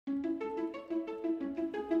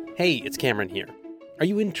Hey, it's Cameron here. Are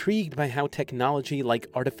you intrigued by how technology like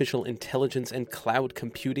artificial intelligence and cloud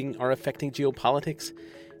computing are affecting geopolitics?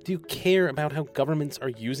 Do you care about how governments are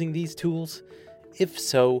using these tools? If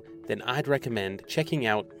so, then I'd recommend checking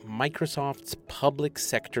out Microsoft's Public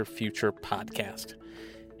Sector Future podcast.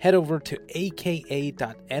 Head over to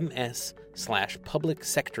aka.ms/public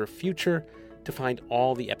sector future to find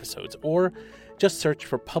all the episodes, or just search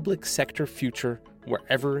for Public Sector Future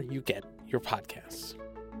wherever you get your podcasts.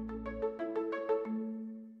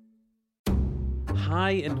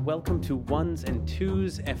 Hi, and welcome to Ones and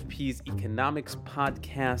Twos, FP's economics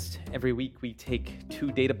podcast. Every week we take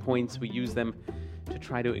two data points, we use them to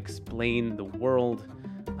try to explain the world.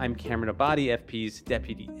 I'm Cameron Abadi, FP's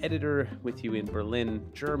deputy editor, with you in Berlin,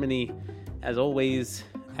 Germany. As always,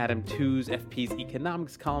 Adam Tooze, FP's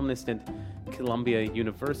economics columnist and Columbia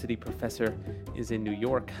University professor, is in New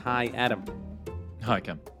York. Hi, Adam. Hi,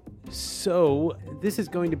 Cam. So, this is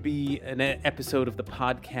going to be an episode of the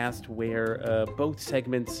podcast where both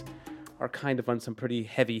segments are kind of on some pretty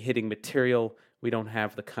heavy-hitting material. We don't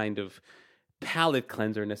have the kind of palate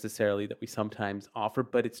cleanser necessarily that we sometimes offer,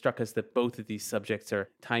 but it struck us that both of these subjects are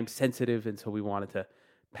time-sensitive, and so we wanted to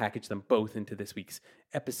package them both into this week's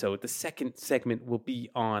episode. The second segment will be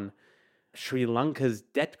on Sri Lanka's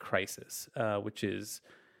debt crisis, which is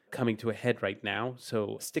coming to a head right now.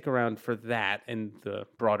 So stick around for that and the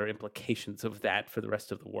broader implications of that for the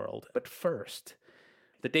rest of the world. But first,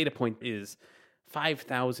 the data point is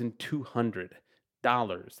 $5,200.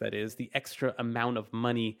 That is the extra amount of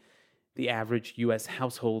money the average U.S.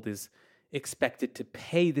 household is expected to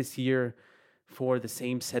pay this year for the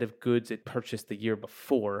same set of goods it purchased the year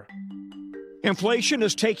before. Inflation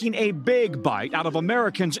is taking a big bite out of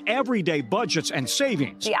Americans' everyday budgets and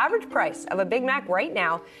savings. The average price of a Big Mac right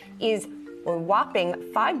now is a whopping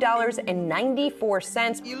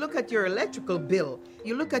 $5.94. You look at your electrical bill,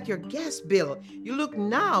 you look at your gas bill, you look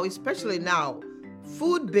now, especially now,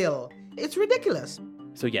 food bill. It's ridiculous.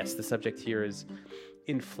 So yes, the subject here is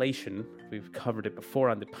inflation. We've covered it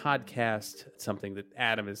before on the podcast. It's something that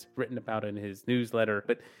Adam has written about in his newsletter.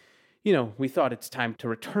 But we thought it's time to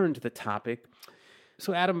return to the topic.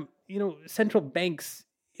 So, Adam, central banks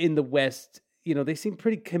in the West, they seem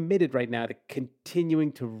pretty committed right now to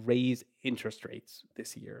continuing to raise interest rates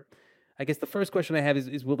this year. I guess the first question I have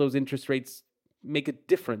is will those interest rates make a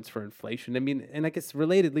difference for inflation? I mean, and I guess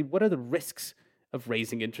relatedly, what are the risks of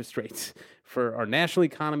raising interest rates for our national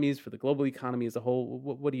economies, for the global economy as a whole?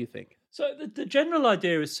 What do you think? So the general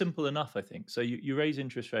idea is simple enough, I think. So you raise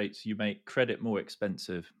interest rates, you make credit more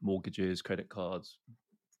expensive, mortgages, credit cards,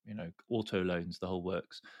 auto loans, the whole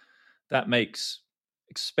works. That makes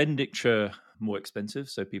expenditure more expensive,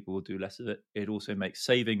 so people will do less of it. It also makes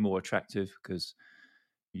saving more attractive because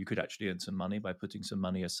you could actually earn some money by putting some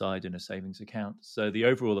money aside in a savings account. So the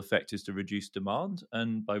overall effect is to reduce demand,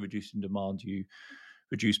 and by reducing demand, you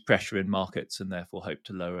reduce pressure in markets and therefore hope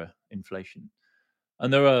to lower inflation.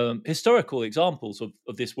 And there are historical examples of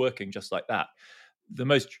this working just like that. The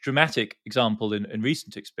most dramatic example in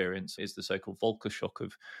recent experience is the so-called Volcker shock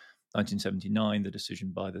of 1979, the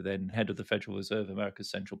decision by the then head of the Federal Reserve, America's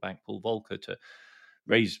central bank, Paul Volcker, to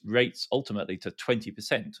raise rates ultimately to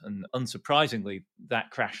 20%. And unsurprisingly,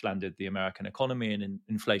 that crash landed the American economy, and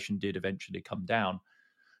inflation did eventually come down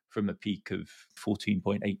from a peak of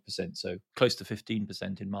 14.8%, so close to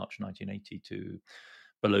 15% in March 1980 to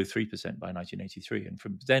below 3% by 1983. And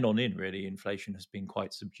from then on in, really, inflation has been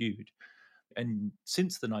quite subdued. And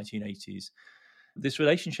since the 1980s, this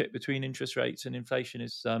relationship between interest rates and inflation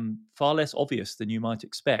is far less obvious than you might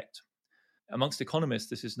expect. Amongst economists,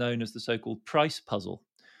 this is known as the so-called price puzzle.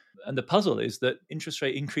 And the puzzle is that interest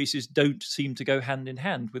rate increases don't seem to go hand in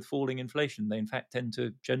hand with falling inflation. They, in fact, tend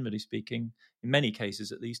to, generally speaking, in many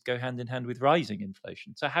cases at least, go hand in hand with rising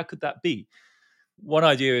inflation. So how could that be? One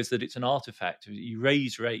idea is that it's an artifact. You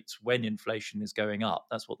raise rates when inflation is going up.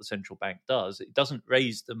 That's what the central bank does. It doesn't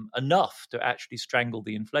raise them enough to actually strangle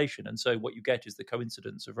the inflation. And so what you get is the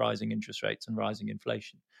coincidence of rising interest rates and rising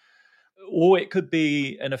inflation. Or it could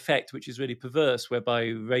be an effect which is really perverse, whereby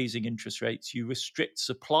raising interest rates, you restrict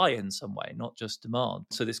supply in some way, not just demand.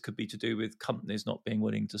 So this could be to do with companies not being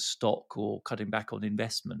willing to stock or cutting back on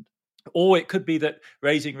investment. Or it could be that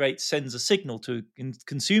raising rates sends a signal to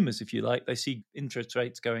consumers, if you like. They see interest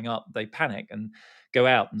rates going up, they panic and go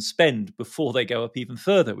out and spend before they go up even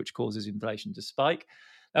further, which causes inflation to spike.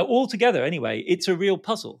 Altogether, anyway, it's a real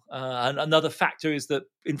puzzle. And another factor is that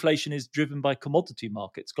inflation is driven by commodity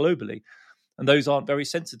markets globally, and those aren't very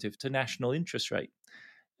sensitive to national interest rate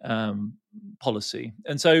policy.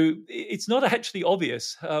 And so it's not actually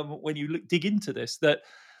obvious when you dig into this that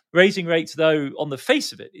Raising rates, though, on the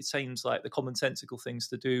face of it, it seems like the commonsensical things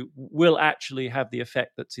to do will actually have the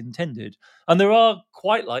effect that's intended. And there are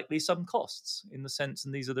quite likely some costs in the sense,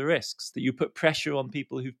 and these are the risks, that you put pressure on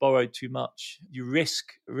people who've borrowed too much. You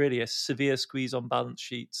risk really a severe squeeze on balance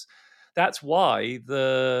sheets. That's why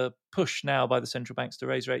the push now by the central banks to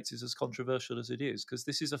raise rates is as controversial as it is, because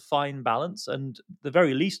this is a fine balance. And the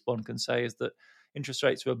very least one can say is that interest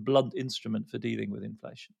rates are a blunt instrument for dealing with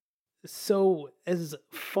inflation. So, as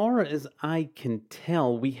far as I can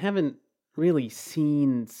tell, we haven't really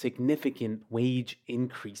seen significant wage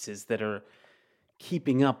increases that are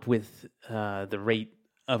keeping up with the rate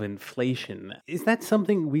of inflation. Is that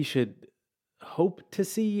something we should hope to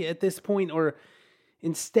see at this point? Or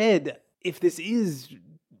instead, if this is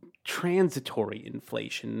transitory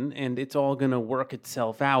inflation and it's all going to work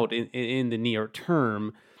itself out in the near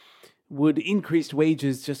term, would increased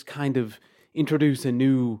wages just kind of introduce a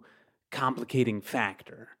new complicating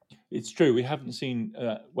factor? It's true. We haven't seen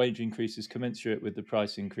wage increases commensurate with the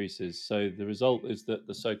price increases. So the result is that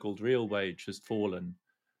the so-called real wage has fallen.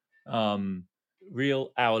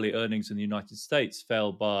 Real hourly earnings in the United States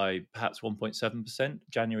fell by perhaps 1.7%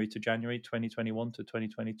 January to January 2021 to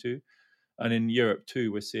 2022. And in Europe,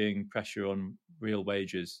 too, we're seeing pressure on real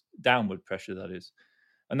wages, downward pressure, that is.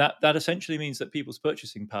 And that essentially means that people's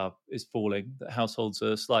purchasing power is falling, that households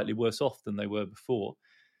are slightly worse off than they were before.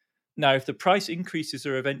 Now, if the price increases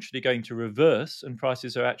are eventually going to reverse and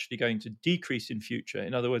prices are actually going to decrease in future,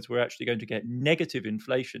 in other words, we're actually going to get negative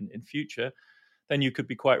inflation in future, then you could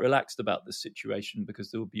be quite relaxed about this situation because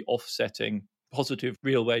there will be offsetting positive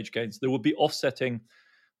real wage gains. There will be offsetting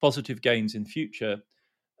positive gains in future.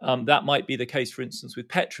 That might be the case, for instance, with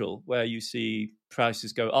petrol, where you see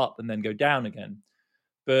prices go up and then go down again.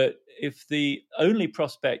 But if the only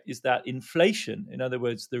prospect is that inflation, in other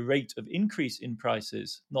words, the rate of increase in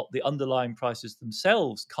prices, not the underlying prices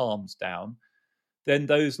themselves, calms down, then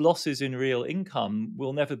those losses in real income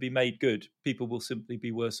will never be made good. People will simply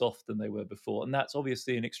be worse off than they were before. And that's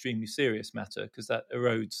obviously an extremely serious matter because that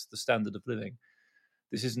erodes the standard of living.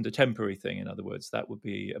 This isn't a temporary thing, in other words. That would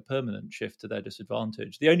be a permanent shift to their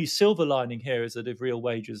disadvantage. The only silver lining here is that if real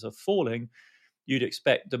wages are falling, you'd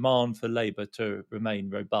expect demand for labour to remain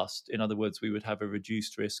robust. In other words, we would have a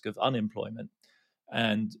reduced risk of unemployment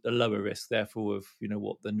and a lower risk, therefore, of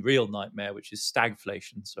what the real nightmare, which is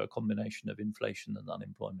stagflation, so a combination of inflation and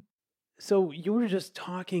unemployment. So you were just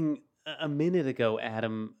talking a minute ago,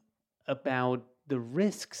 Adam, about the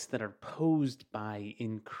risks that are posed by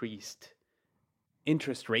increased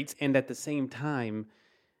interest rates, and at the same time,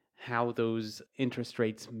 how those interest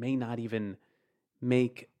rates may not even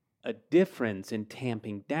make a difference in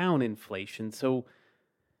tamping down inflation. So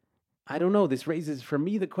I don't know, this raises for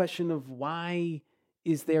me the question of why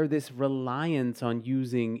is there this reliance on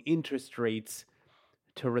using interest rates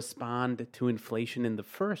to respond to inflation in the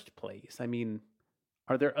first place? I mean,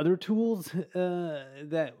 are there other tools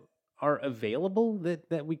that are available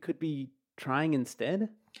that we could be trying instead?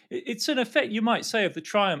 It's an effect, you might say, of the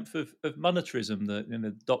triumph of monetarism,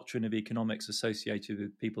 the doctrine of economics associated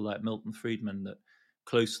with people like Milton Friedman that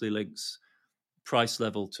closely links price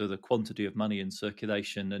level to the quantity of money in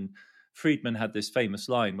circulation. And Friedman had this famous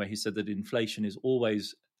line where he said that inflation is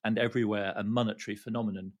always and everywhere a monetary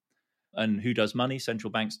phenomenon. And who does money? Central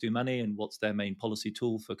banks do money. And what's their main policy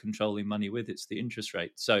tool for controlling money with? It's the interest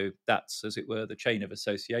rate. So that's, as it were, the chain of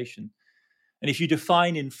association. And if you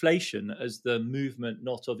define inflation as the movement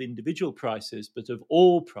not of individual prices, but of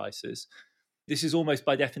all prices, this is almost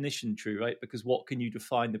by definition true, right? Because what can you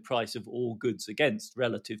define the price of all goods against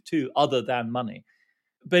relative to other than money?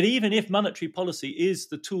 But even if monetary policy is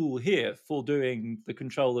the tool here for doing the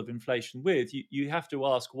control of inflation with, you have to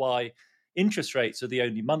ask why interest rates are the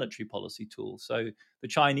only monetary policy tool. So the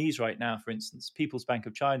Chinese right now, for instance, People's Bank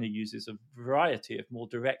of China uses a variety of more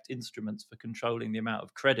direct instruments for controlling the amount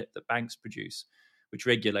of credit that banks produce, which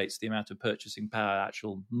regulates the amount of purchasing power,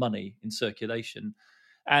 actual money in circulation.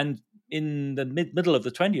 And in the middle of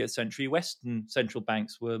the 20th century, Western central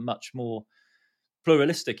banks were much more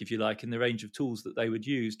pluralistic, if you like, in the range of tools that they would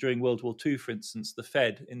use. During World War II, for instance, the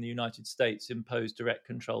Fed in the United States imposed direct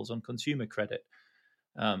controls on consumer credit.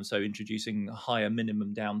 So introducing higher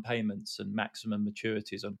minimum down payments and maximum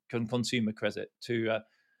maturities on consumer credit to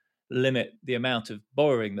limit the amount of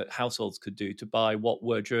borrowing that households could do to buy what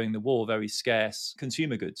were during the war very scarce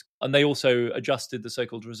consumer goods. And they also adjusted the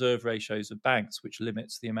so-called reserve ratios of banks, which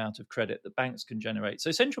limits the amount of credit that banks can generate.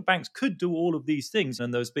 So central banks could do all of these things.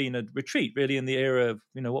 And there's been a retreat really in the era of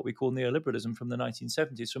what we call neoliberalism from the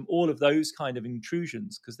 1970s, from all of those kind of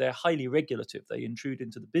intrusions, because they're highly regulative. They intrude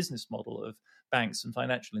into the business model of banks and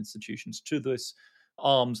financial institutions to this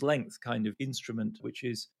arm's length kind of instrument, which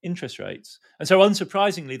is interest rates. And so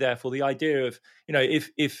unsurprisingly, therefore, the idea of,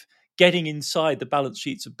 if getting inside the balance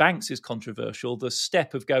sheets of banks is controversial, the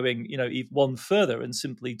step of going, one further and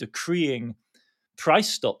simply decreeing price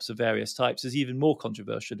stops of various types is even more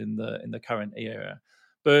controversial in the current era.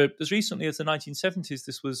 But as recently as the 1970s,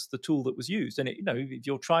 this was the tool that was used. And, if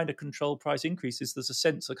you're trying to control price increases,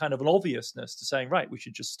 there's a kind of an obviousness to saying, right, we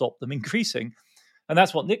should just stop them increasing. And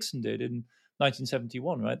that's what Nixon did in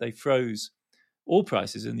 1971, right? They froze all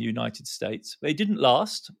prices in the United States. They didn't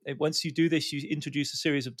last. Once you do this, you introduce a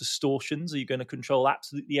series of distortions. Are you going to control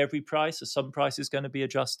absolutely every price? Are some prices going to be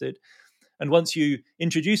adjusted? And once you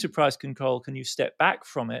introduce a price control, can you step back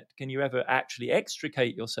from it? Can you ever actually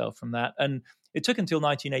extricate yourself from that? And it took until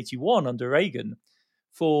 1981 under Reagan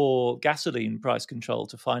for gasoline price control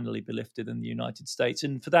to finally be lifted in the United States.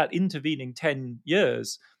 And for that intervening 10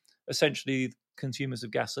 years, essentially consumers of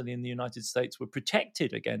gasoline in the United States were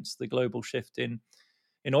protected against the global shift in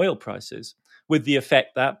oil prices, with the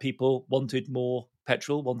effect that people wanted more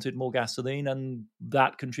petrol, wanted more gasoline, and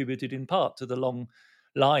that contributed in part to the long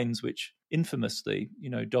lines which infamously,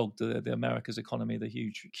 dogged the America's economy, the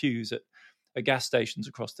huge queues at gas stations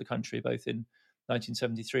across the country, both in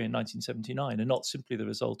 1973 and 1979, and not simply the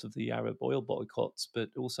result of the Arab oil boycotts, but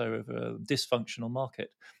also of a dysfunctional market.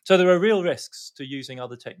 So there are real risks to using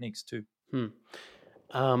other techniques too.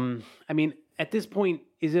 At this point,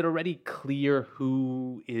 is it already clear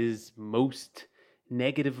who is most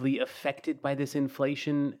negatively affected by this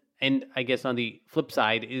inflation? And I guess on the flip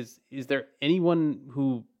side, is there anyone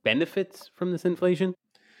who benefits from this inflation?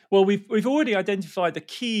 Well, we've already identified the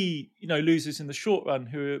key, losers in the short run,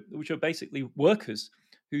 which are basically workers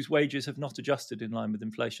whose wages have not adjusted in line with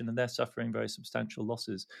inflation, and they're suffering very substantial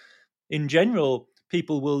losses. In general,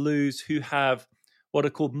 people will lose who have what are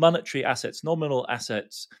called monetary assets, nominal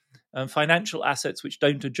assets, financial assets which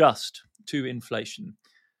don't adjust to inflation.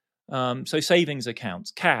 So savings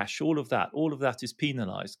accounts, cash, all of that is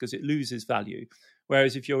penalized because it loses value.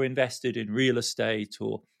 Whereas if you're invested in real estate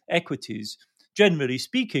or equities, generally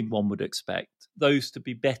speaking, one would expect those to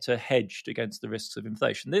be better hedged against the risks of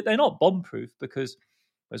inflation. They're not bomb-proof because,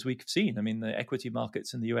 as we've seen, the equity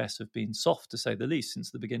markets in the US have been soft, to say the least,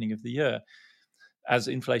 since the beginning of the year, as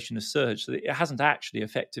inflation has surged. So it hasn't actually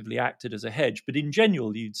effectively acted as a hedge. But in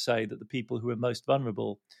general, you'd say that the people who are most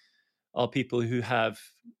vulnerable are people who have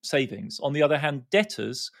savings. On the other hand,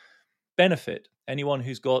 debtors benefit. Anyone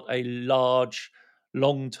who's got a large,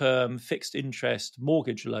 long-term, fixed-interest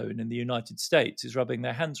mortgage loan in the United States is rubbing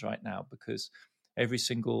their hands right now because every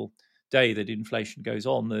single day that inflation goes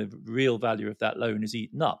on, the real value of that loan is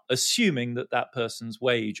eaten up, assuming that that person's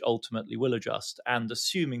wage ultimately will adjust and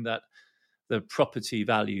assuming that the property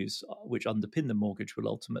values which underpin the mortgage will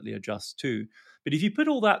ultimately adjust too. But if you put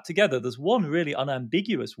all that together, there's one really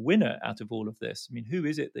unambiguous winner out of all of this. Who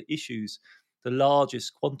is it that issues the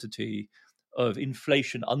largest quantity of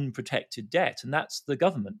inflation unprotected debt? And that's the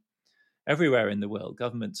government. Everywhere in the world,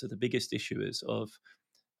 governments are the biggest issuers of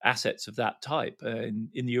assets of that type. In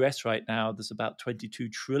the US right now, there's about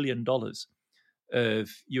 $22 trillion of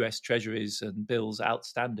US treasuries and bills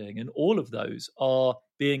outstanding. And all of those are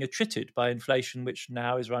being attrited by inflation, which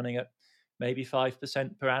now is running at maybe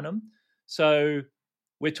 5% per annum. So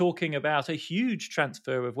we're talking about a huge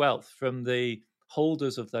transfer of wealth from the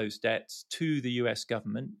holders of those debts to the US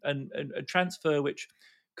government, and a transfer which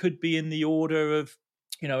could be in the order of,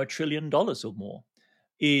 $1 trillion or more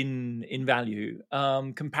in value,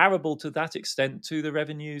 comparable to that extent to the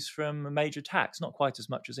revenues from a major tax, not quite as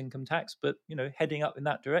much as income tax, but, heading up in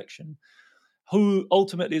that direction. Who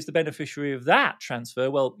ultimately is the beneficiary of that transfer?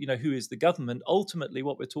 Well, who is the government? Ultimately,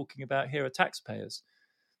 what we're talking about here are taxpayers.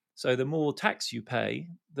 So the more tax you pay,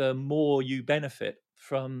 the more you benefit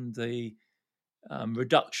from the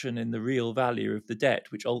reduction in the real value of the debt,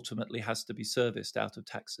 which ultimately has to be serviced out of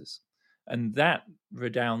taxes. And that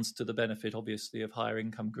redounds to the benefit, obviously, of higher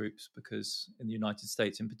income groups, because in the United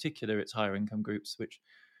States in particular, it's higher income groups which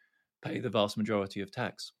pay the vast majority of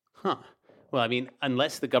tax. Huh. Well,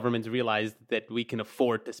 unless the government's realized that we can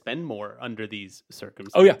afford to spend more under these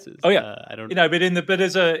circumstances. Oh yeah. I don't. But in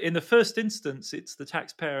the first instance, it's the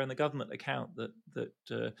taxpayer and the government account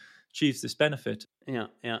that achieves this benefit.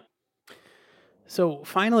 Yeah. So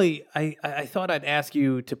finally, I thought I'd ask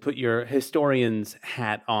you to put your historian's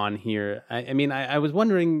hat on here. I was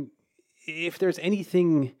wondering if there's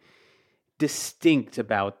anything distinct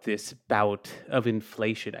about this bout of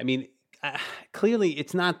inflation. Clearly,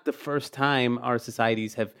 it's not the first time our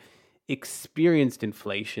societies have experienced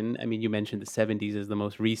inflation. You mentioned the 70s as the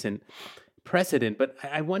most recent precedent, but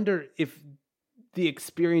I wonder if the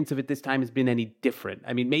experience of it this time has been any different.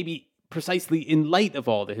 Maybe precisely in light of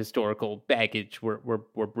all the historical baggage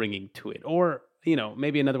we're bringing to it? Or,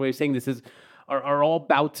 maybe another way of saying this is, are all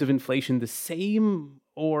bouts of inflation the same,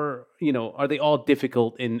 or, are they all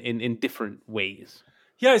difficult in different ways?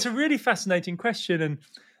 Yeah, it's a really fascinating question. And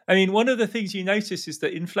I mean, one of the things you notice is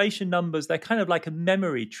that inflation numbers, they're kind of like a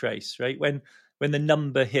memory trace, right? When the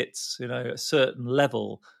number hits, a certain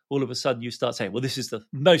level, all of a sudden you start saying, well, this is the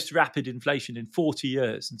most rapid inflation in 40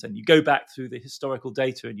 years. And then you go back through the historical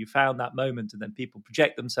data and you found that moment, and then people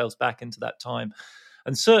project themselves back into that time.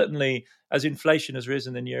 And certainly, as inflation has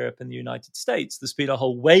risen in Europe and the United States, there's been a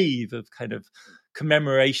whole wave of kind of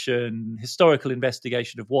commemoration, historical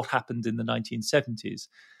investigation of what happened in the 1970s.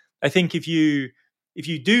 I think if you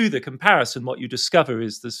do the comparison, what you discover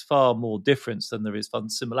is there's far more difference than there is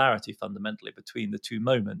similarity fundamentally between the two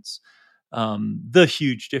moments. The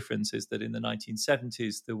huge difference is that in the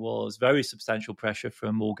 1970s, there was very substantial pressure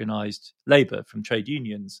from organized labor, from trade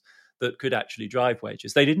unions, that could actually drive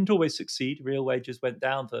wages. They didn't always succeed. Real wages went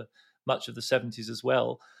down for much of the 70s as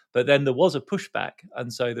well. But then there was a pushback.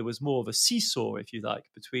 And so there was more of a seesaw, if you like,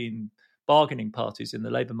 between bargaining parties in the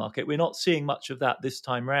labor market. We're not seeing much of that this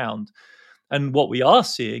time round. And what we are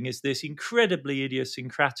seeing is this incredibly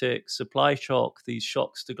idiosyncratic supply shock, these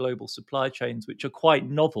shocks to global supply chains, which are quite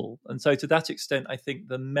novel. And so to that extent, I think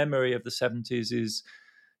the memory of the 70s is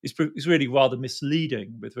really rather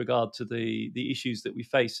misleading with regard to the issues that we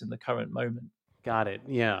face in the current moment. Got it.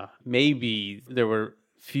 Yeah. Maybe there were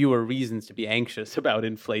fewer reasons to be anxious about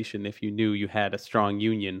inflation if you knew you had a strong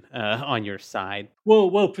union on your side.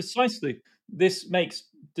 Well, precisely. This makes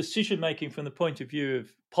decision-making from the point of view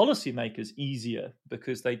of policymakers easier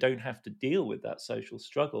because they don't have to deal with that social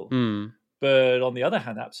struggle. But on the other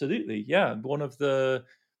hand, absolutely, yeah. One of the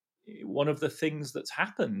things that's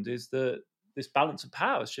happened is that this balance of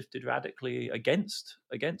power has shifted radically against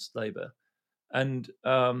Labour. And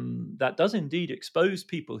that does indeed expose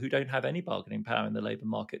people who don't have any bargaining power in the labour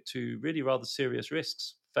market to really rather serious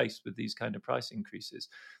risks faced with these kind of price increases.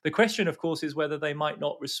 The question, of course, is whether they might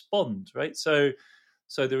not respond, right? So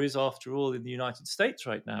there is, after all, in the United States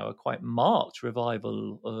right now, a quite marked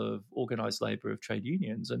revival of organised labour, of trade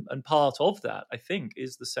unions. And part of that, I think,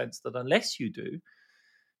 is the sense that unless you do,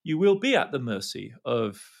 you will be at the mercy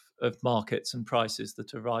of markets and prices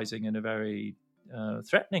that are rising in a very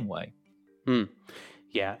threatening way.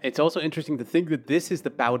 Yeah, it's also interesting to think that this is the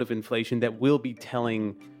bout of inflation that we'll be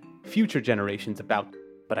telling future generations about.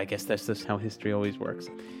 But I guess that's just how history always works.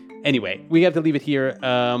 Anyway, we have to leave it here,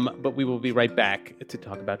 but we will be right back to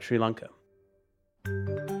talk about Sri Lanka.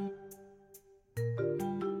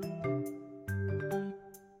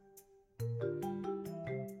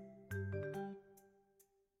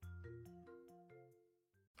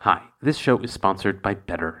 Hi, this show is sponsored by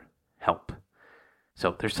BetterHelp.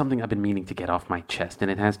 So there's something I've been meaning to get off my chest, and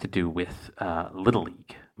it has to do with Little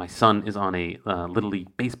League. My son is on a Little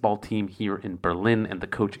League baseball team here in Berlin, and the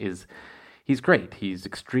coach he's great. He's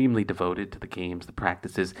extremely devoted to the games, the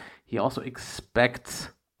practices. He also expects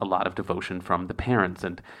a lot of devotion from the parents,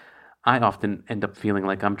 and I often end up feeling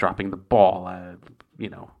like I'm dropping the ball,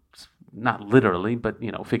 not literally, but,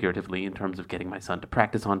 figuratively, in terms of getting my son to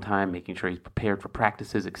practice on time, making sure he's prepared for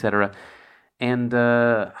practices, etc. And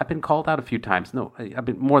I've been called out a few times. No, I've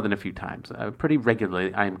been more than a few times. Pretty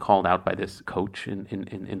regularly, I am called out by this coach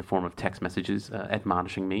in the form of text messages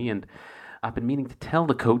admonishing me. And I've been meaning to tell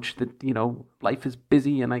the coach that, life is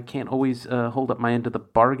busy and I can't always hold up my end of the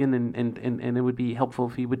bargain. And it would be helpful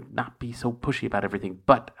if he would not be so pushy about everything.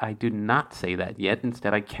 But I do not say that yet.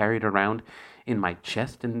 Instead, I carry it around in my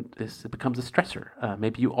chest, and this becomes a stressor.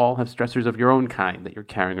 Maybe you all have stressors of your own kind that you're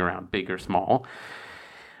carrying around, big or small.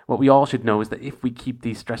 What we all should know is that if we keep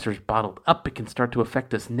these stressors bottled up, it can start to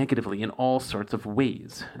affect us negatively in all sorts of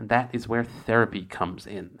ways. And that is where therapy comes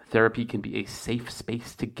in. Therapy can be a safe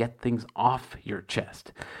space to get things off your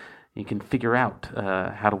chest. You can figure out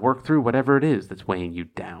how to work through whatever it is that's weighing you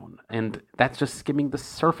down. And that's just skimming the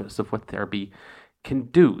surface of what therapy can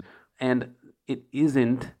do. And it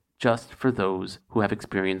isn't just for those who have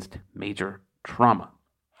experienced major trauma.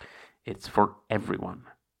 It's for everyone,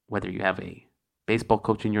 whether you have a baseball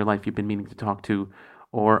coach in your life you've been meaning to talk to,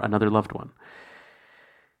 or another loved one.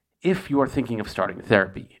 If you are thinking of starting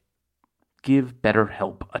therapy, give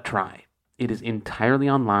BetterHelp a try. It is entirely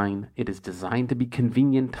online. It is designed to be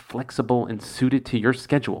convenient, flexible, and suited to your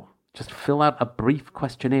schedule. Just fill out a brief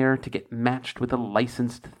questionnaire to get matched with a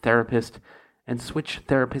licensed therapist and switch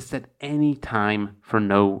therapists at any time for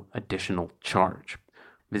no additional charge.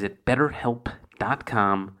 Visit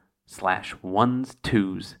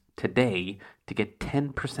BetterHelp.com/ones2s today to get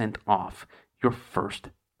 10% off your first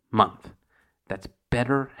month. That's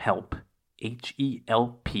BetterHelp,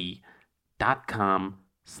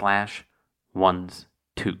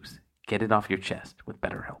 BetterHelp.com/ones-twos. Get it off your chest with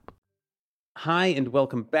BetterHelp. Hi, and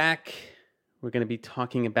welcome back. We're going to be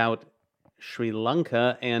talking about Sri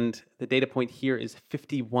Lanka, and the data point here is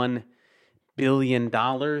 $51 billion.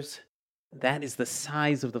 That is the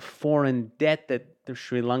size of the foreign debt that the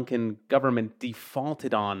Sri Lankan government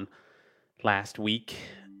defaulted on last week.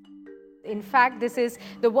 In fact, this is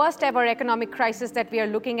the worst ever economic crisis that we are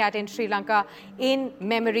looking at in Sri Lanka in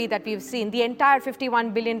memory that we've seen. The entire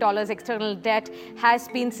 $51 billion external debt has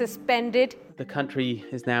been suspended. The country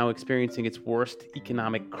is now experiencing its worst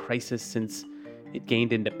economic crisis since it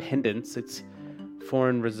gained independence. Its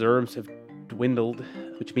foreign reserves have dwindled,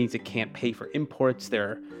 which means it can't pay for imports.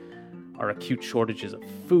 There are acute shortages of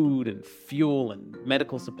food and fuel and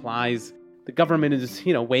medical supplies. The government is,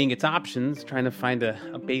 weighing its options, trying to find a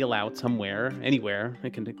bailout somewhere, anywhere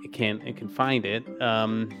it can find it.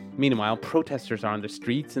 Meanwhile, protesters are on the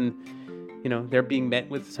streets, and they're being met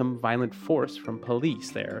with some violent force from police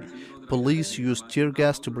there. Police used tear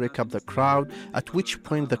gas to break up the crowd, at which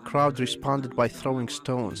point the crowd responded by throwing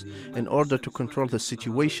stones. In order to control the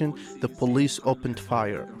situation, the police opened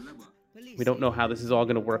fire. We don't know how this is all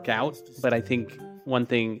going to work out, but I think one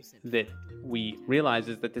thing that we realize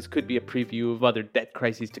is that this could be a preview of other debt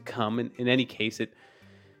crises to come. And in any case,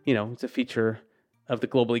 it's a feature of the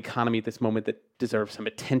global economy at this moment that deserves some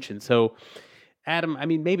attention. So, Adam,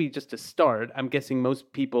 maybe just to start, I'm guessing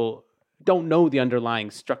most people don't know the underlying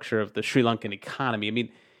structure of the Sri Lankan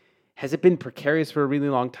economy. Has it been precarious for a really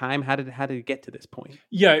long time? How did it get to this point?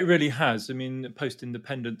 Yeah, it really has.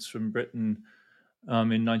 Post-independence from Britain, in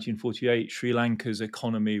 1948, Sri Lanka's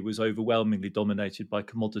economy was overwhelmingly dominated by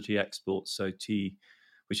commodity exports. So tea,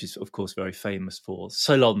 which is of course very famous for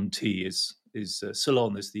Ceylon tea,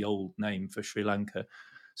 Ceylon is the old name for Sri Lanka.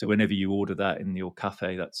 So whenever you order that in your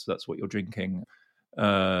cafe, that's what you're drinking.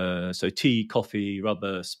 So tea, coffee,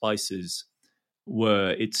 rubber, spices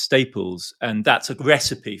were its staples, and that's a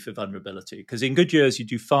recipe for vulnerability. Because in good years you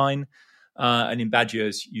do fine, and in bad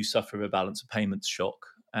years you suffer a balance of payments shock.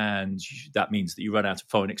 And that means that you run out of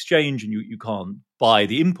foreign exchange and you can't buy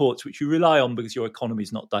the imports which you rely on because your economy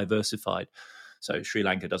is not diversified. So Sri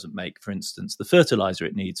Lanka doesn't make, for instance, the fertilizer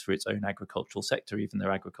it needs for its own agricultural sector, even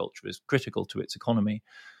though agriculture is critical to its economy.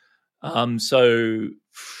 So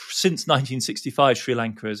since 1965, Sri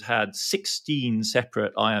Lanka has had 16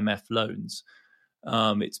 separate IMF loans.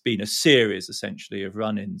 It's been a series, essentially, of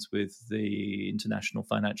run-ins with the international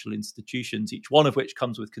financial institutions, each one of which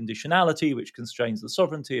comes with conditionality, which constrains the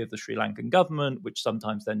sovereignty of the Sri Lankan government, which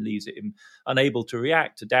sometimes then leaves it unable to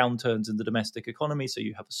react to downturns in the domestic economy. So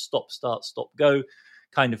you have a stop-start, stop-go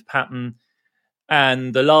kind of pattern.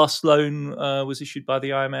 And the last loan was issued by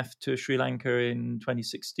the IMF to Sri Lanka in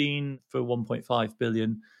 2016 for $1.5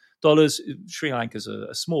 billion. Sri Lanka is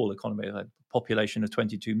a small economy, a population of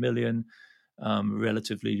 22 million.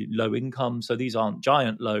 Relatively low income. So these aren't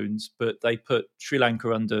giant loans, but they put Sri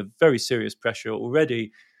Lanka under very serious pressure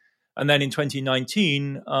already. And then in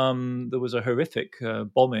 2019, there was a horrific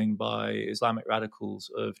bombing by Islamic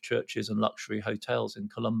radicals of churches and luxury hotels in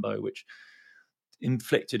Colombo, which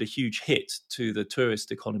inflicted a huge hit to the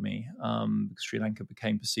tourist economy because Sri Lanka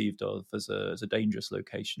became perceived of as a dangerous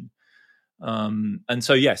location. And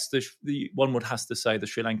so, yes, one would have to say the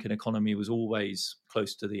Sri Lankan economy was always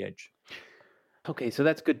close to the edge. Okay, so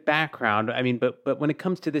that's good background. But when it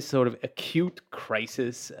comes to this sort of acute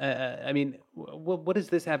crisis, what does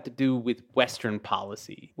this have to do with Western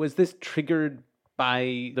policy? Was this triggered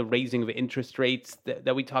by the raising of interest rates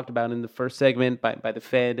that we talked about in the first segment by the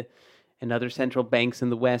Fed and other central banks in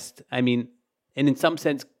the West? And in some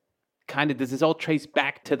sense, kind of, does this all trace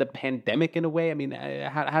back to the pandemic in a way?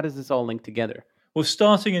 How does this all link together? Well,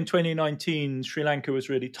 starting in 2019, Sri Lanka was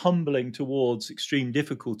really tumbling towards extreme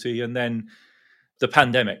difficulty, and then the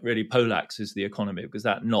pandemic really poleaxes the economy because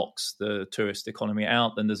that knocks the tourist economy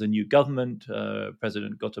out. Then there's a new government.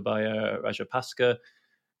 President Gotabaya Rajapaksa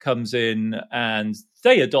comes in and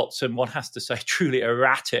they adopt some, one has to say, truly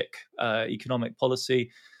erratic economic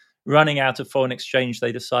policy. Running out of foreign exchange,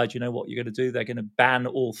 they decide, what you're going to do? They're going to ban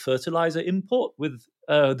all fertilizer import with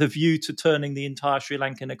the view to turning the entire Sri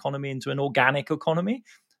Lankan economy into an organic economy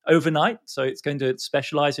overnight. So it's going to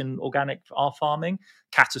specialize in organic farming.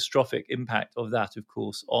 Catastrophic impact of that, of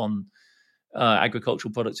course, on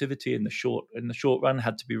agricultural productivity in the short run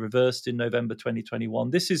had to be reversed in November 2021.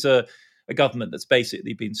 This is a government that's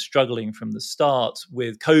basically been struggling from the start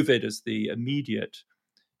with COVID as the immediate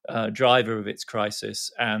driver of its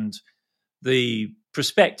crisis, and the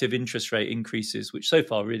prospective interest rate increases, which so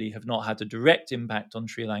far really have not had a direct impact on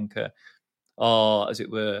Sri Lanka, are, as it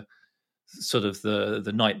were, sort of the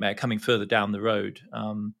nightmare coming further down the road.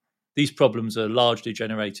 these problems are largely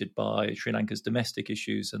generated by Sri Lanka's domestic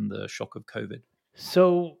issues and the shock of COVID.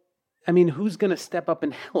 So, I mean, who's going to step up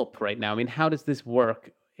and help right now? I mean, how does this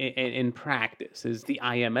work in practice? Is the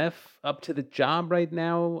IMF up to the job right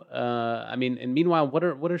now? I mean, and meanwhile, what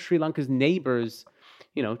are Sri Lanka's neighbors,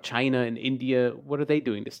 China and India, what are they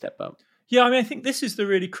doing to step up? Yeah, I mean, I think this is the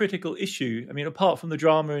really critical issue. I mean, apart from the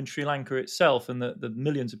drama in Sri Lanka itself and the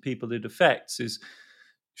millions of people it affects, is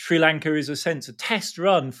Sri Lanka is, in a sense, a test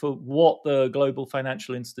run for what the global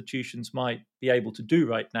financial institutions might be able to do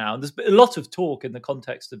right now. And there's been a lot of talk in the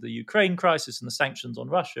context of the Ukraine crisis and the sanctions on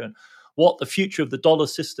Russia and what the future of the dollar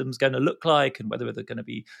system is going to look like and whether they're going to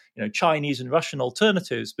be, Chinese and Russian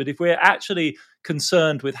alternatives. But if we're actually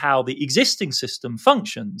concerned with how the existing system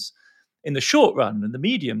functions in the short run and the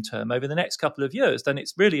medium term over the next couple of years, then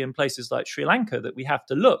it's really in places like Sri Lanka that we have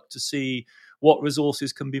to look to see what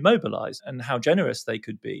resources can be mobilized and how generous they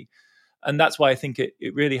could be. And that's why I think it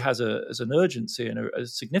really has an urgency and a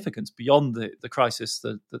significance beyond the crisis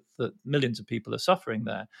that millions of people are suffering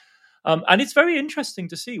there. And it's very interesting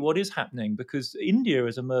to see what is happening because India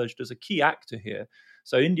has emerged as a key actor here.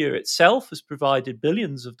 So India itself has provided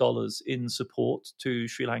billions of dollars in support to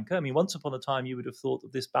Sri Lanka. I mean, once upon a time, you would have thought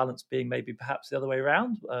of this balance being maybe perhaps the other way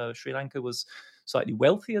around. Sri Lanka was slightly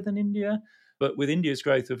wealthier than India. But with India's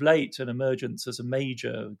growth of late and emergence as a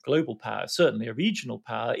major global power, certainly a regional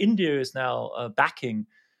power, India is now backing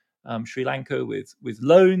Sri Lanka with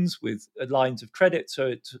loans, with lines of credit,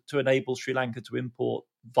 so to enable Sri Lanka to import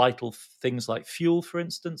vital things like fuel, for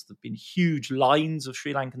instance. There have been huge lines of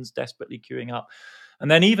Sri Lankans desperately queuing up. And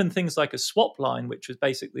then even things like a swap line, which is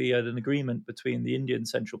basically an agreement between the Indian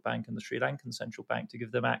central bank and the Sri Lankan central bank to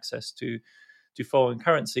give them access to foreign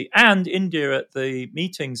currency. And India at the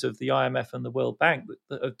meetings of the IMF and the World Bank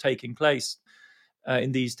that are taking place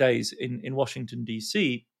in these days in Washington,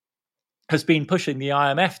 D.C., has been pushing the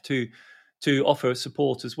IMF to offer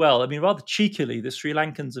support as well. I mean, rather cheekily, the Sri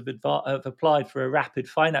Lankans have applied for a rapid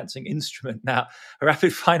financing instrument. Now, a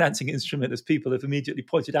rapid financing instrument, as people have immediately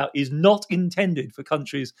pointed out, is not intended for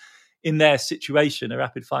countries in their situation. A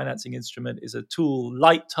rapid financing instrument is a tool,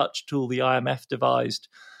 light touch tool the IMF devised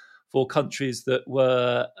for countries that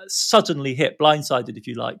were suddenly hit, blindsided, if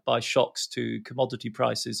you like, by shocks to commodity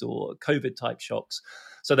prices or COVID-type shocks.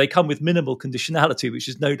 So they come with minimal conditionality, which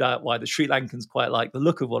is no doubt why the Sri Lankans quite like the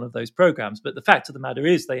look of one of those programs. But the fact of the matter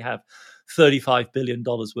is they have $35 billion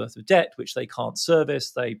worth of debt, which they can't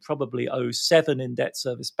service. They probably owe $7 billion in debt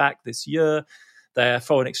service back this year. Their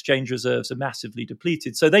foreign exchange reserves are massively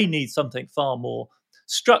depleted. So they need something far more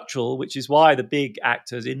structural, which is why the big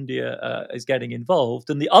actors, India, is getting involved.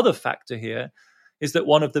 And the other factor here is that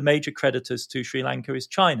one of the major creditors to Sri Lanka is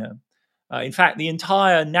China. In fact, the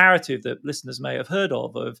entire narrative that listeners may have heard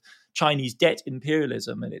of Chinese debt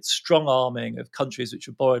imperialism and its strong arming of countries which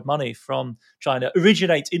have borrowed money from China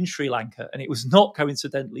originates in Sri Lanka. And it was not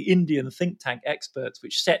coincidentally Indian think tank experts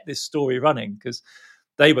which set this story running because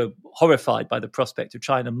they were horrified by the prospect of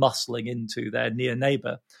China muscling into their near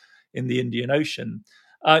neighbor in the Indian Ocean.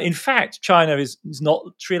 In fact, China is not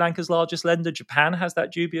Sri Lanka's largest lender. Japan has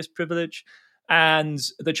that dubious privilege. And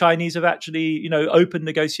the Chinese have actually, opened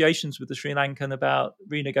negotiations with the Sri Lankan about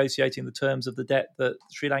renegotiating the terms of the debt that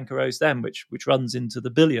Sri Lanka owes them, which runs into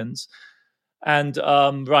the billions. And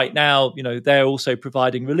right now, they're also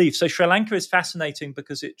providing relief. So Sri Lanka is fascinating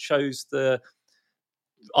because it shows the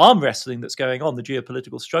arm wrestling that's going on, the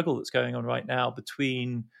geopolitical struggle that's going on right now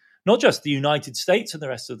between not just the United States and the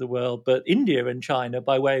rest of the world, but India and China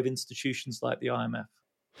by way of institutions like the IMF.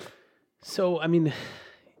 So, I mean,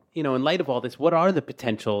 in light of all this, what are the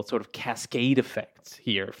potential sort of cascade effects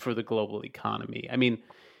here for the global economy? I mean,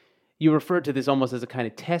 you referred to this almost as a kind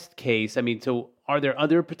of test case. I mean, so are there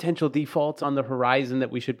other potential defaults on the horizon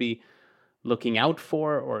that we should be looking out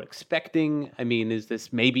for or expecting? I mean, is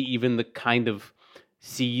this maybe even the kind of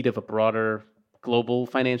seed of a broader global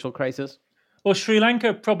financial crisis? Well, Sri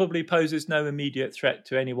Lanka probably poses no immediate threat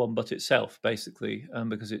to anyone but itself, basically,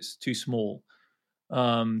 because it's too small.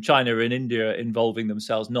 China and India are involving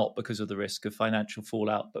themselves not because of the risk of financial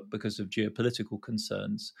fallout, but because of geopolitical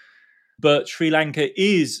concerns. But Sri Lanka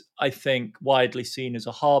is, I think, widely seen as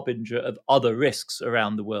a harbinger of other risks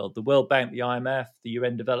around the world. The World Bank, the IMF, the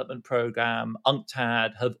UN Development Programme,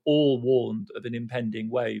 UNCTAD have all warned of an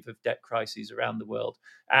impending wave of debt crises around the world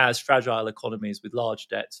as fragile economies with large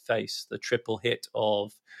debts face the triple hit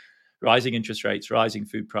of rising interest rates, rising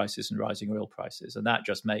food prices, and rising oil prices. And that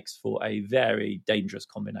just makes for a very dangerous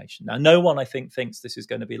combination. Now, no one, I think, thinks this is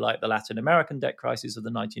going to be like the Latin American debt crisis of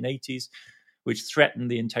the 1980s, which threatened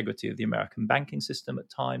the integrity of the American banking system at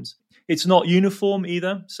times. It's not uniform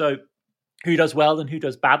either. So who does well and who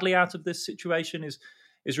does badly out of this situation is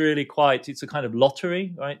is really it's a kind of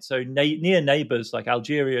lottery, right? So near neighbors like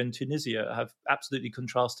Algeria and Tunisia have absolutely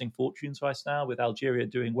contrasting fortunes right now, with Algeria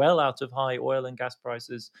doing well out of high oil and gas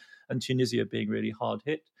prices and Tunisia being really hard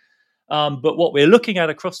hit. But what we're looking at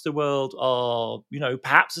across the world are,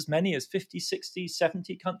 perhaps as many as 50, 60,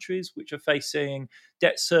 70 countries which are facing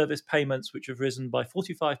debt service payments which have risen by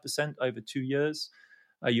 45% over 2 years.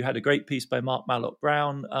 You had a great piece by Mark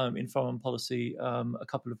Malloch-Brown in Foreign Policy a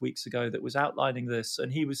couple of weeks ago that was outlining this.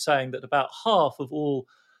 And he was saying that about half of all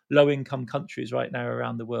low-income countries right now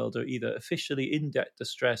around the world are either officially in debt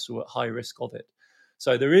distress or at high risk of it.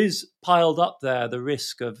 So there is piled up there the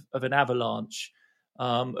risk of an avalanche,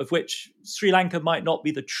 of which Sri Lanka might not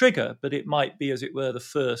be the trigger, but it might be, as it were, the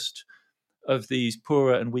first of these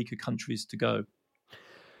poorer and weaker countries to go.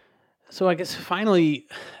 So I guess finally,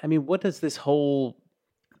 what does this whole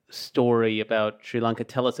story about Sri Lanka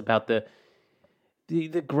tell us about the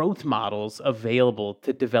growth models available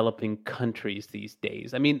to developing countries these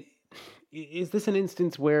days? Is this an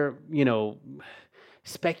instance where,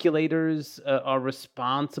 speculators are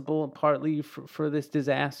responsible partly for this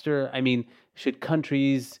disaster? Should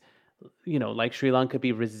countries, like Sri Lanka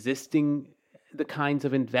be resisting the kinds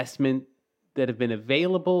of investment that have been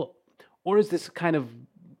available? Or is this kind of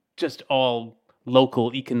just all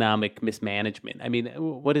local economic mismanagement?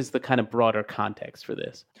 What is the kind of broader context for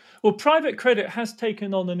this? Well, private credit has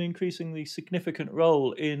taken on an increasingly significant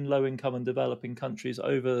role in low-income and developing countries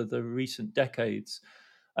over the recent decades.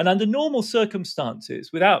 And under normal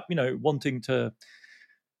circumstances, without, wanting to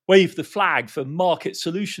wave the flag for market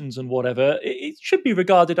solutions and whatever, it should be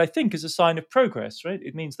regarded, I think, as a sign of progress, right?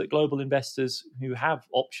 It means that global investors who have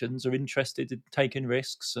options are interested in taking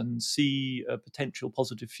risks and see a potential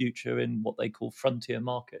positive future in what they call frontier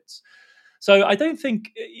markets. So I don't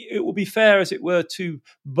think it will be fair, as it were, to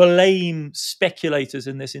blame speculators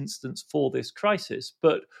in this instance for this crisis.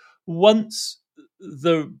 But once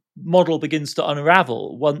the model begins to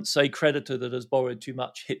unravel, once a creditor that has borrowed too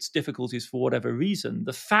much hits difficulties for whatever reason,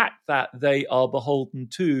 the fact that they are beholden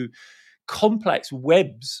to complex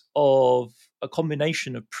webs of a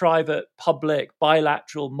combination of private, public,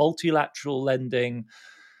 bilateral, multilateral lending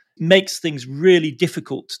makes things really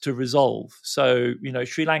difficult to resolve. So,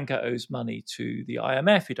 Sri Lanka owes money to the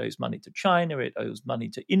IMF, it owes money to China, it owes money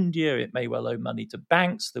to India, it may well owe money to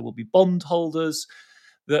banks, there will be bondholders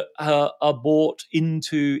that are bought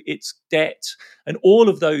into its debt. And all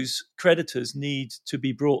of those creditors need to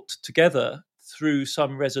be brought together through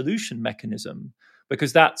some resolution mechanism,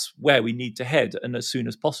 because that's where we need to head, and as soon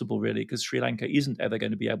as possible, really, because Sri Lanka isn't ever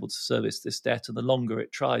going to be able to service this debt, and the longer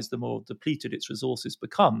it tries, the more depleted its resources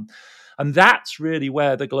become. And that's really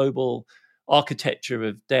where the global architecture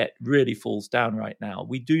of debt really falls down right now.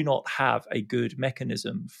 We do not have a good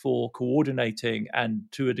mechanism for coordinating and,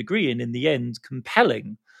 to a degree, and in the end,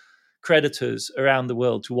 compelling creditors around the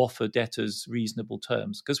world to offer debtors reasonable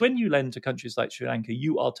terms. Because when you lend to countries like Sri Lanka,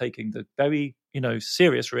 you are taking the very,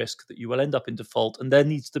 serious risk that you will end up in default, and there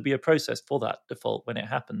needs to be a process for that default when it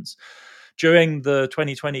happens. During the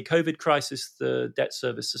 2020 COVID crisis, the debt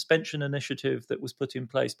service suspension initiative that was put in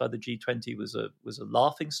place by the G20 was a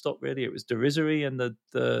laughingstock, really. It was derisory, and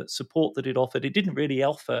the support that it offered, it didn't really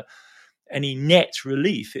offer any net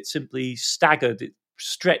relief. It simply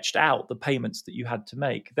stretched out the payments that you had to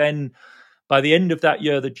make. Then by the end of that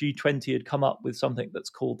year, the G20 had come up with something that's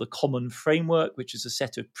called the Common Framework, which is a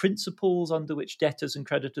set of principles under which debtors and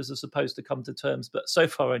creditors are supposed to come to terms. But so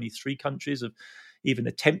far, only 3 countries have even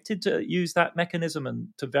attempted to use that mechanism, and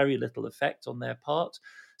to very little effect on their part.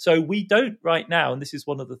 So we don't right now, and this is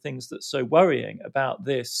one of the things that's so worrying about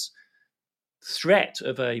this threat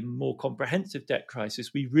of a more comprehensive debt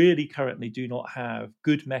crisis, we really currently do not have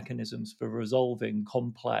good mechanisms for resolving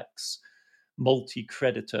complex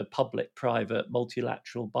multi-creditor, public-private,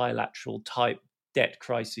 multilateral, bilateral type debt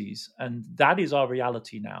crises. And that is our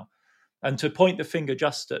reality now. And to point the finger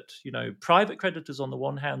just at, private creditors on the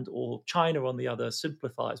one hand or China on the other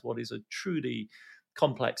simplifies what is a truly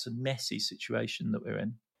complex and messy situation that we're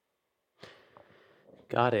in.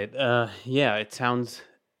 Got it. It sounds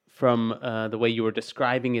from the way you were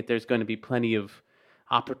describing it, there's going to be plenty of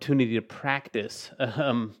opportunity to practice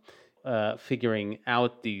figuring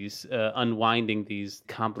out these, unwinding these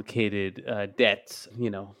complicated debts.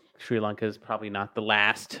 Sri Lanka is probably not the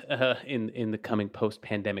last in the coming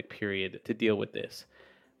post-pandemic period to deal with this.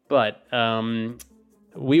 But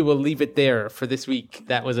we will leave it there for this week.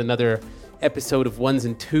 That was another episode of Ones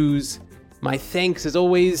and Twos. My thanks, as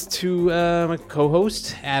always, to my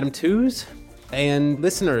co-host, Adam Tooze. And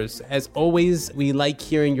listeners, as always, we like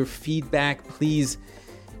hearing your feedback. Please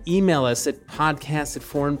email us at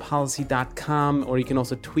podcast@foreignpolicy.com, or you can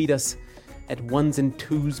also tweet us at Ones and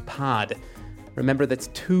Twos Pod. Remember, that's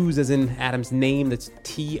twos as in Adam's name, that's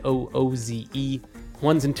Tooze.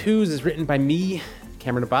 Ones and Twos is written by me,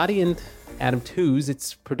 Cameron Abadi, and Adam Tooze.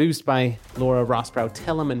 It's produced by Laura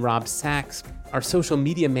Rosbrow-Tellum and Rob Sachs. Our social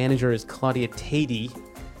media manager is Claudia Tady,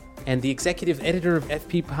 and the executive editor of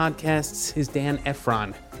FP Podcasts is Dan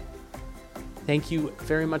Efron. Thank you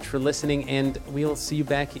very much for listening, and we'll see you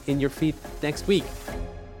back in your feed next week.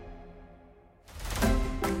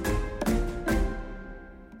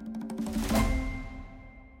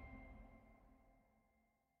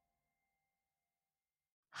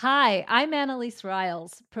 Hi, I'm Annalise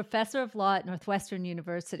Riles, professor of law at Northwestern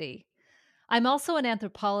University. I'm also an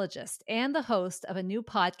anthropologist and the host of a new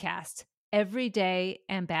podcast, Everyday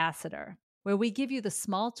Ambassador, where we give you the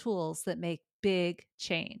small tools that make big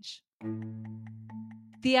change.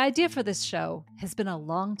 The idea for this show has been a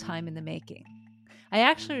long time in the making. I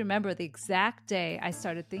actually remember the exact day I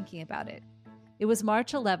started thinking about it. It was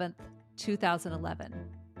March 11th, 2011.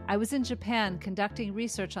 I was in Japan conducting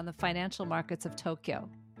research on the financial markets of Tokyo.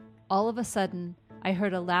 All of a sudden, I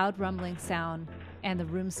heard a loud rumbling sound and the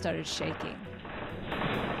room started shaking.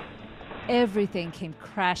 Everything came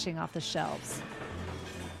crashing off the shelves.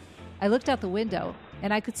 I looked out the window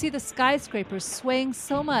and I could see the skyscrapers swaying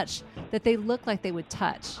so much that they looked like they would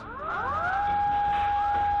touch.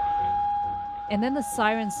 And then the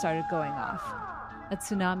sirens started going off. A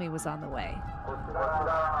tsunami was on the way.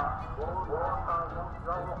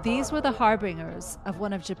 These were the harbingers of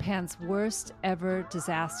one of Japan's worst ever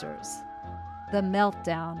disasters, the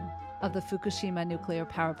meltdown of the Fukushima nuclear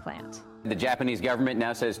power plant. The Japanese government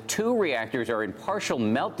now says 2 reactors are in partial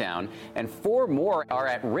meltdown and 4 more are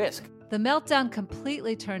at risk. The meltdown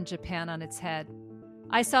completely turned Japan on its head.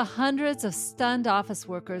 I saw hundreds of stunned office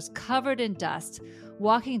workers covered in dust,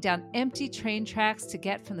 walking down empty train tracks to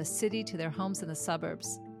get from the city to their homes in the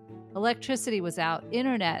suburbs. Electricity was out,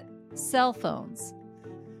 internet, cell phones.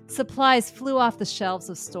 Supplies flew off the shelves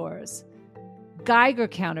of stores. Geiger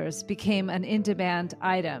counters became an in-demand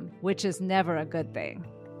item, which is never a good thing.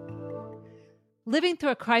 Living through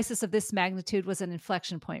a crisis of this magnitude was an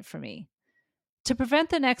inflection point for me. To prevent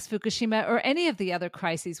the next Fukushima or any of the other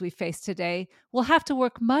crises we face today, we'll have to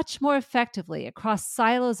work much more effectively across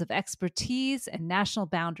silos of expertise and national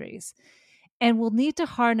boundaries. And we'll need to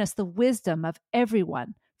harness the wisdom of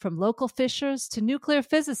everyone, from local fishers to nuclear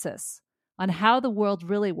physicists, on how the world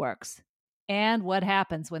really works and what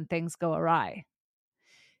happens when things go awry.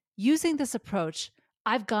 Using this approach,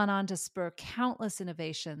 I've gone on to spur countless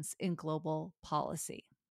innovations in global policy.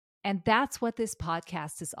 And that's what this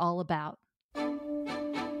podcast is all about.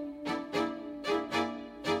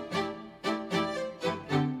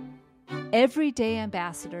 Everyday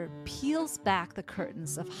Ambassador peels back the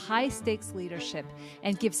curtains of high-stakes leadership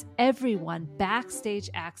and gives everyone backstage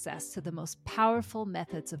access to the most powerful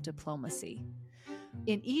methods of diplomacy.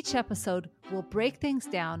 In each episode, we'll break things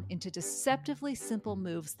down into deceptively simple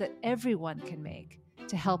moves that everyone can make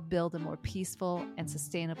to help build a more peaceful and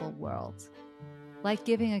sustainable world. Like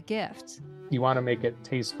giving a gift. You want to make it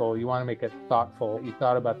tasteful. You want to make it thoughtful. You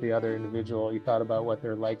thought about the other individual. You thought about what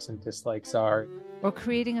their likes and dislikes are. Or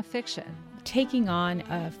creating a fiction. Taking on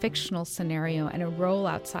a fictional scenario and a role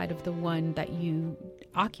outside of the one that you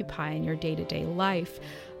occupy in your day-to-day life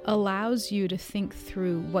allows you to think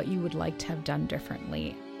through what you would like to have done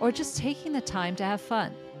differently. Or just taking the time to have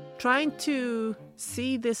fun. Trying to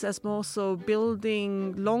see this as more so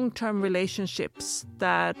building long-term relationships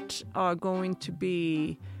that are going to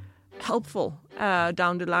be helpful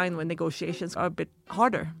down the line when negotiations are a bit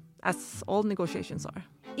harder, as all negotiations are.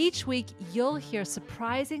 Each week, you'll hear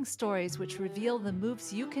surprising stories which reveal the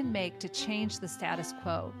moves you can make to change the status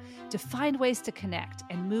quo, to find ways to connect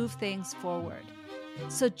and move things forward.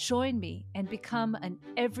 So join me and become an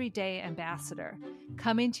everyday ambassador,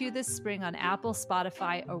 coming to you this spring on Apple,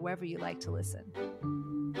 Spotify, or wherever you like to listen.